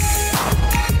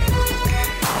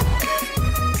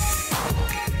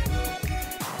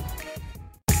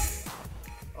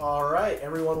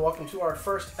welcome to our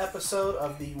first episode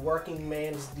of the Working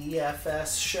Man's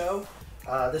DFS show.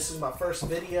 This is my first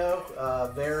video,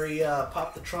 very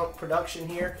Pop the Trunk production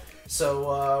here,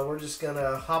 so we're just going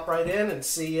to hop right in and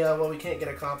see what we can't get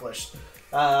accomplished.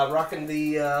 Rocking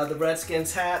the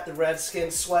Redskins hat, the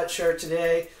Redskins sweatshirt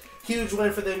today. Huge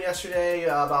win for them yesterday,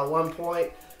 about 1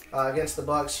 point against the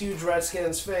Bucs. Huge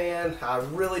Redskins fan. I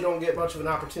really don't get much of an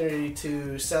opportunity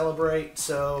to celebrate,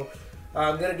 so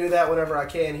I'm going to do that whenever I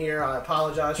can here. I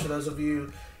apologize for those of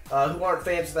you who aren't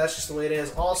fans, but that's just the way it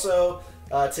is. Also,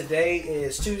 today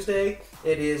is Tuesday.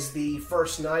 It is the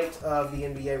first night of the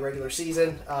NBA regular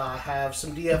season. I have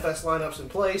some DFS lineups in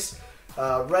place,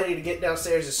 ready to get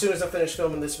downstairs as soon as I finish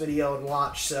filming this video and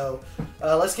watch. So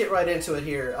let's get right into it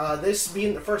here. This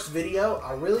being the first video,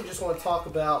 I really just want to talk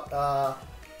about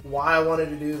why I wanted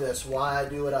to do this, why I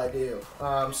do what I do.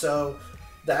 So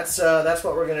that's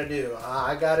what we're going to do.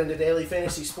 I got into daily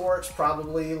fantasy sports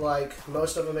probably like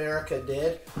most of America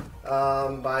did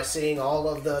by seeing all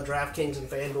of the DraftKings and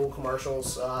FanDuel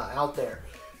commercials out there.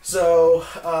 So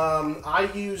I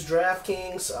use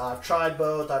DraftKings. I've tried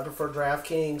both. I prefer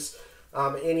DraftKings.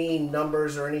 Any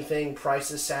numbers or anything,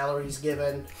 prices, salaries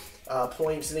given,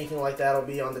 points, anything like that will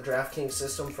be on the DraftKings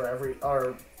system for every,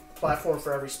 or platform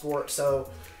for every sport.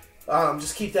 So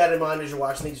just keep that in mind as you're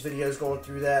watching these videos, going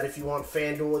through that. If you want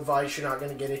FanDuel advice, you're not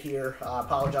going to get it here. I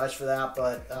apologize for that,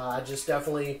 but I just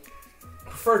definitely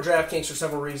prefer DraftKings for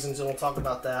several reasons, and we'll talk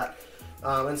about that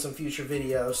in some future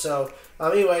videos. So,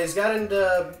 anyways, got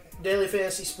into daily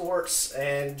fantasy sports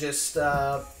and just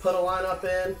put a lineup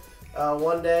in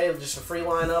one day, just a free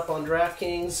lineup on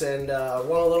DraftKings, and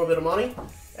won a little bit of money,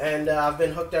 and I've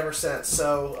been hooked ever since.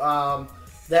 So,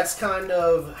 that's kind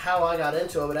of how I got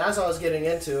into it. But as I was getting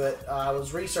into it, I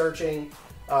was researching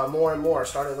more and more.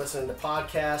 Started listening to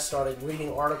podcasts, started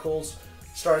reading articles,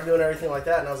 started doing everything like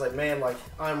that. And I was like, man, like,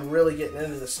 I'm really getting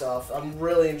into this stuff. I'm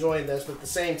really enjoying this. But at the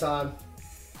same time,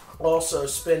 also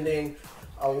spending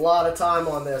a lot of time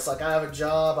on this. Like, I have a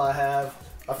job. I have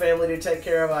a family to take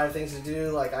care of. I have things to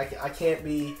do. Like, I can't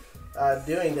be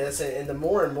doing this, and the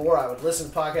more and more I would listen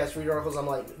to podcasts, read articles, I'm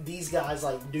like, these guys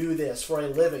like do this for a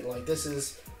living. Like, this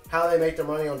is how they make their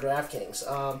money on DraftKings.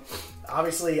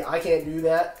 Obviously, I can't do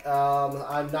that.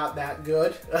 I'm not that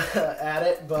good at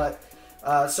it, but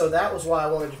so that was why I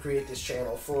wanted to create this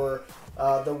channel for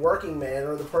the working man,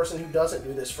 or the person who doesn't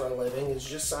do this for a living. Is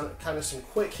just kind of some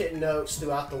quick hit notes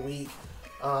throughout the week,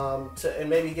 and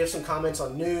maybe give some comments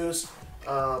on news,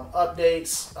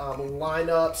 updates,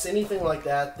 lineups, anything like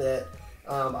that that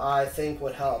I think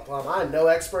would help. I'm no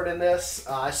expert in this.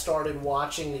 I started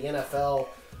watching the NFL.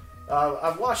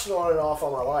 I've watched it on and off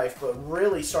all my life, but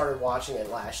really started watching it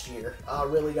last year. I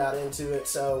really got into it,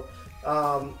 so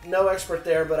no expert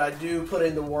there, but I do put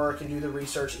in the work and do the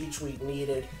research each week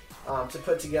needed to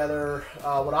put together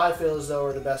what I feel as though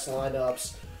are the best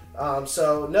lineups.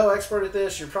 So no expert at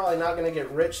this. You're probably not going to get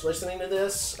rich listening to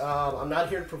this. I'm not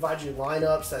here to provide you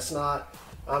lineups. That's not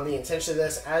the intention of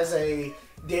this. As a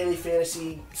daily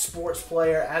fantasy sports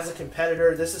player, as a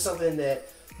competitor, this is something that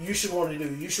you should want to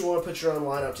do. You should want to put your own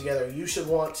lineup together. You should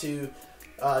want to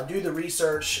do the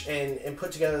research and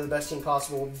put together the best team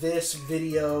possible. This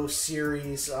video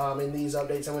series and these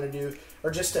updates I'm going to do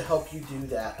are just to help you do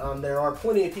that. There are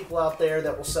plenty of people out there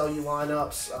that will sell you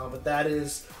lineups, but that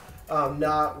is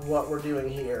not what we're doing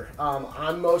here.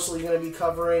 I'm mostly going to be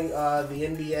covering the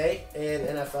NBA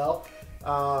and NFL.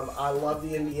 I love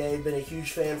the NBA, been a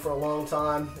huge fan for a long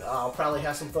time. I'll probably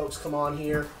have some folks come on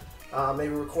here,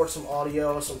 maybe record some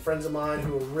audio, some friends of mine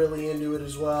who are really into it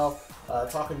as well,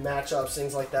 talking matchups,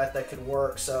 things like that that could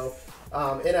work. So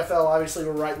NFL, obviously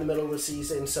we're right in the middle of the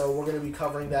season, so we're going to be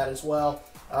covering that as well.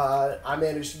 I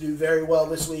managed to do very well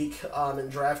this week in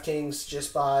DraftKings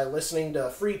just by listening to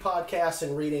free podcasts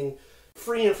and reading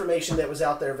free information that was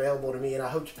out there available to me, and I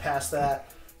hope to pass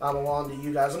that along to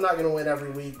you guys. I'm not going to win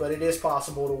every week, but it is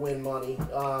possible to win money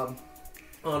on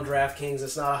DraftKings.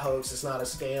 It's not a hoax. It's not a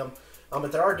scam.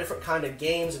 But there are different kind of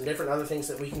games and different other things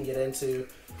that we can get into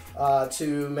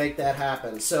to make that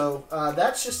happen. So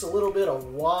that's just a little bit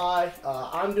of why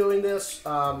I'm doing this,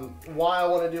 why I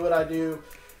want to do what I do.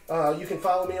 You can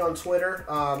follow me on Twitter.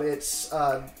 It's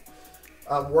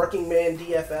Working Man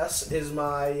DFS is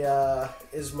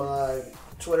my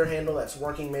Twitter handle. That's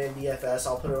Working Man DFS.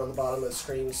 I'll put it on the bottom of the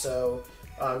screen so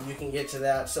you can get to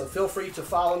that. So feel free to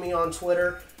follow me on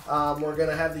Twitter. We're going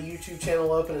to have the YouTube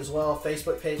channel open as well,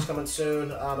 Facebook page coming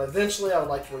soon. Eventually, I would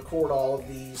like to record all of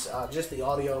these, just the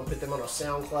audio, and put them on a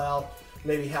SoundCloud,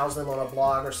 maybe house them on a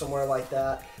blog or somewhere like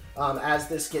that as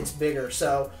this gets bigger.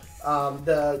 So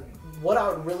the what I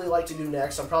would really like to do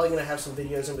next, I'm probably going to have some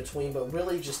videos in between, but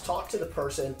really just talk to the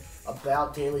person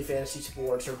about daily fantasy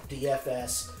sports, or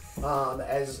DFS,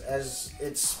 as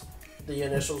it's the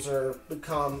initials are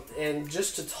become, and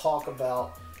just to talk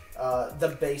about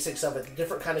the basics of it, the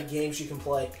different kind of games you can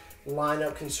play,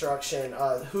 lineup construction,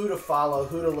 who to follow,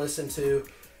 who to listen to,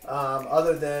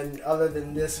 other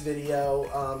than this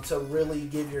video, to really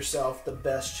give yourself the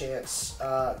best chance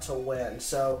to win.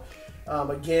 So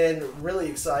again, really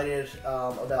excited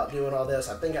about doing all this.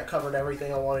 I think I covered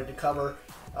everything I wanted to cover.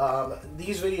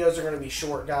 These videos are going to be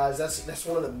short, guys. That's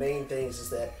one of the main things, is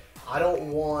that I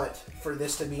don't want for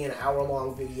this to be an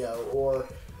hour-long video or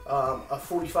a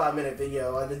 45-minute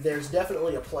video. There's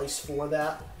definitely a place for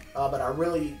that, but I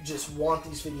really just want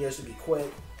these videos to be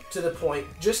quick, to the point,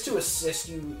 just to assist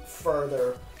you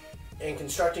further in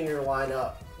constructing your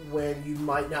lineup when you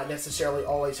might not necessarily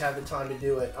always have the time to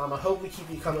do it. I hope we keep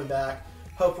you coming back.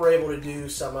 Hope we're able to do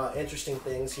some interesting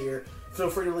things here. Feel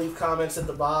free to leave comments at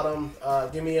the bottom.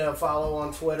 Give me a follow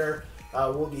on Twitter.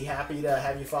 We'll be happy to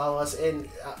have you follow us. And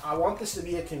I want this to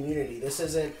be a community. This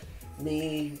isn't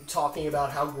me talking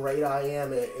about how great I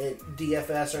am at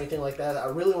DFS or anything like that. I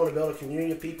really want to build a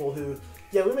community of people who,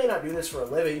 yeah, we may not do this for a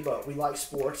living, but we like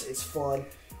sports. It's fun.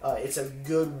 It's a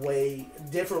good way,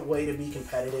 different way to be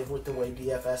competitive with the way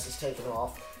DFS is taking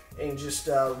off, and just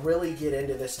really get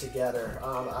into this together.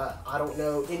 I don't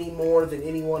know any more than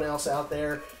anyone else out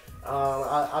there.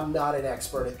 I'm not an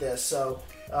expert at this, so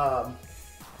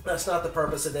that's not the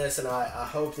purpose of this, and I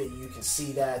hope that you can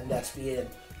see that, and that's being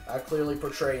clearly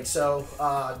portrayed. So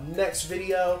next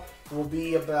video will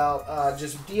be about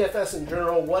just DFS in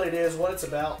general, what it is, what it's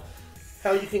about,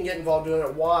 how you can get involved doing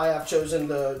it, why I've chosen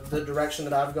the direction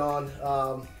that I've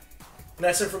gone.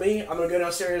 That's it for me. I'm going to go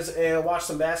downstairs and watch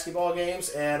some basketball games,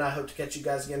 and I hope to catch you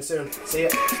guys again soon. See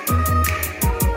ya.